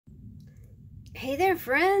Hey there,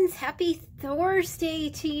 friends. Happy Thursday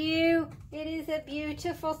to you. It is a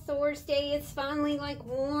beautiful Thursday. It's finally like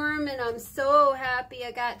warm, and I'm so happy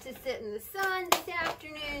I got to sit in the sun this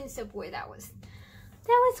afternoon. So boy, that was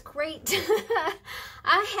great.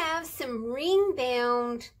 I have some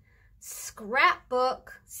ring-bound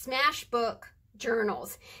scrapbook, smashbook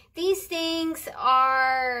journals. These things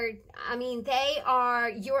are, they are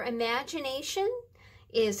your imagination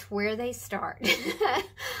is where they start.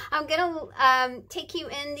 I'm gonna take you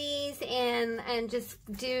in these and just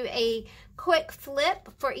do a quick flip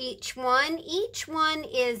for each one. Each one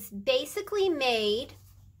is basically made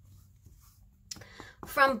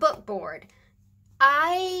from bookboard.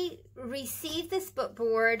 I received this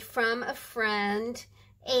bookboard from a friend,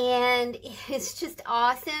 and it's just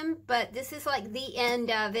awesome, but this is like the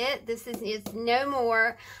end of it. This is no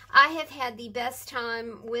more. I have had the best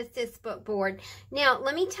time with this bookboard. Now,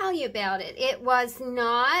 let me tell you about it. It was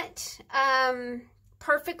not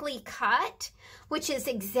perfectly cut, which is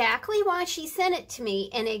exactly why she sent it to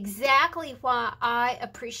me, and exactly why I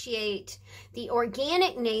appreciate the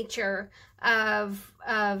organic nature of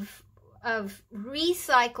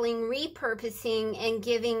recycling, repurposing, and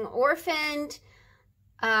giving orphaned,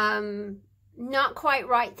 not quite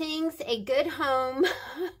right things a good home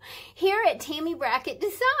here at Tammy Brackett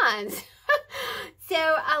Designs. So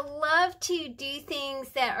I love to do things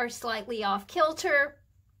that are slightly off kilter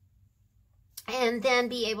and then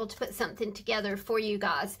be able to put something together for you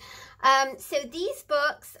guys. So these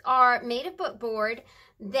books are made of bookboard.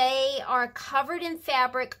 They are covered in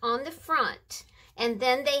fabric on the front. And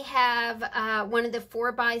then they have one of the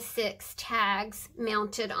 4x6 tags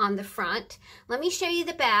mounted on the front. Let me show you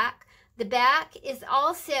the back. The back is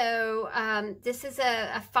also, this is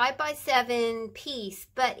a 5x7 piece,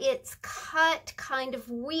 but it's cut kind of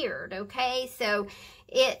weird, okay? So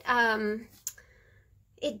it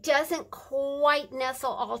doesn't quite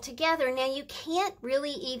nestle all together. Now, you can't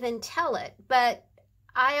really even tell it, but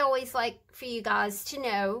I always like for you guys to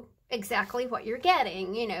know exactly what you're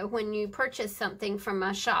getting, you know, when you purchase something from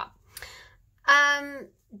my shop.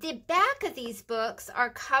 The back of these books are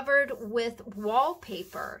covered with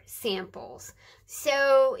wallpaper samples.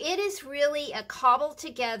 So it is really a cobbled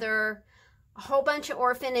together, a whole bunch of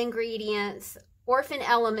orphan ingredients, orphan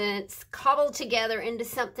elements, cobbled together into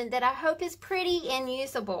something that I hope is pretty and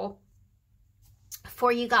usable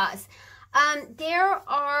for you guys. There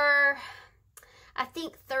are, I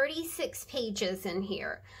think, 36 pages in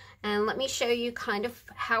here. And let me show you kind of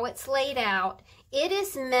how it's laid out. It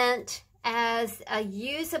is meant as a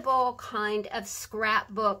usable kind of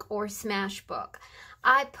scrapbook or smash book.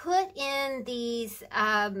 I put in these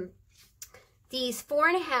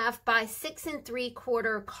 4.5 by 6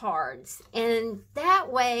 3/4 cards, and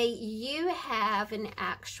that way you have an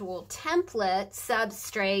actual template,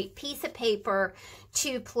 substrate, piece of paper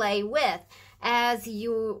to play with as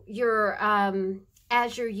you're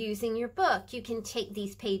using your book. You can take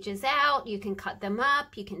these pages out, you can cut them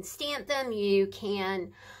up, you can stamp them, you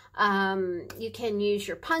can use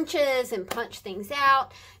your punches and punch things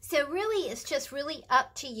out. So really, it's just really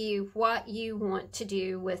up to you what you want to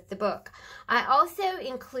do with the book. I also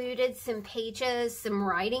included some pages, some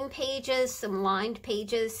writing pages, some lined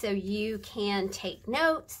pages, so you can take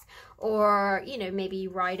notes, or, you know, maybe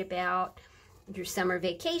write about your summer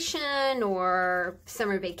vacation or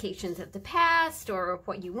summer vacations of the past, or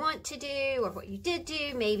what you want to do or what you did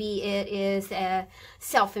do. Maybe it is a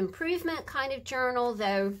self-improvement kind of journal,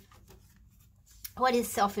 though what is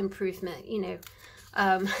self-improvement? You know,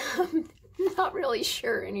 I'm not really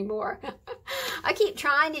sure anymore. I keep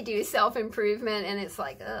trying to do self-improvement, and it's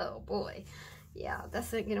like, oh boy, yeah,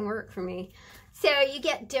 that's not gonna work for me. So you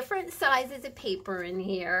get different sizes of paper in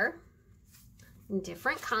here,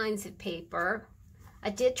 different kinds of paper. I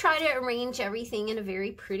did try to arrange everything in a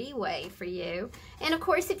very pretty way for you. And of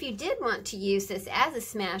course, if you did want to use this as a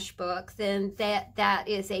smash book, then that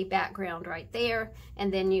is a background right there.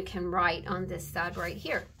 And then you can write on this side right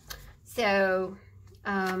here. So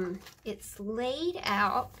it's laid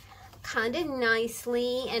out kind of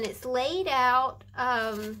nicely, and it's laid out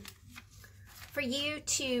for you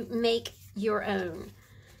to make your own.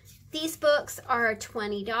 These books are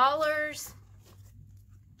 $20.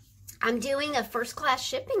 I'm doing a first class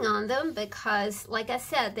shipping on them because, like I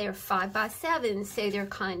said, they're 5x7, so they're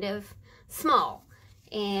kind of small,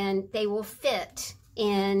 and they will fit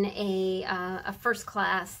in a first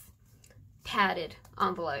class padded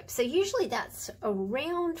envelope. So usually that's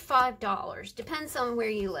around $5, depends on where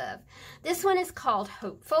you live. This one is called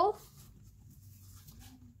Hopeful.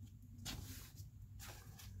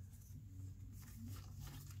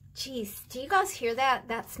 Jeez, do you guys hear that?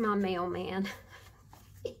 That's my mailman.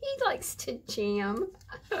 He likes to jam.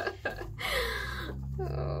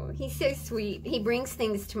 Oh, he's so sweet. He brings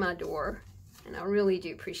things to my door, and I really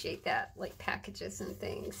do appreciate that, like packages and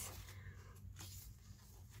things.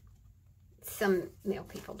 Some mail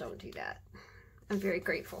people don't do that. I'm very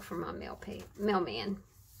grateful for my mailman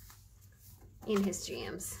and his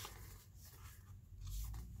jams.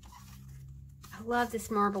 I love this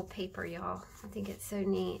marble paper, y'all. I think it's so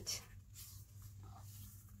neat.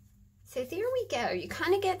 So there we go. You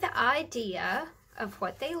kind of get the idea of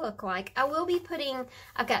what they look like. I will be putting,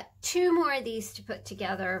 I've got 2 more of these to put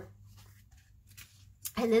together.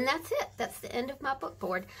 And then that's it. That's the end of my book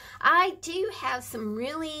board. I do have some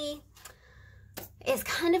really, it's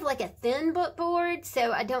kind of like a thin book board,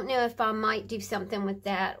 so I don't know if I might do something with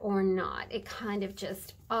that or not. It kind of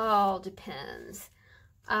just all depends.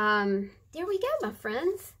 There we go, my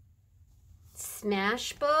friends.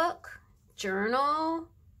 Smashbook, journal,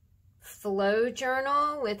 flow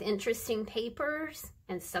journal with interesting papers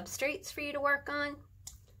and substrates for you to work on.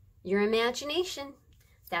 Your imagination.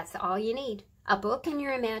 That's all you need. A book and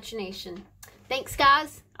your imagination. Thanks,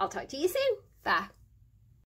 guys. I'll talk to you soon. Bye.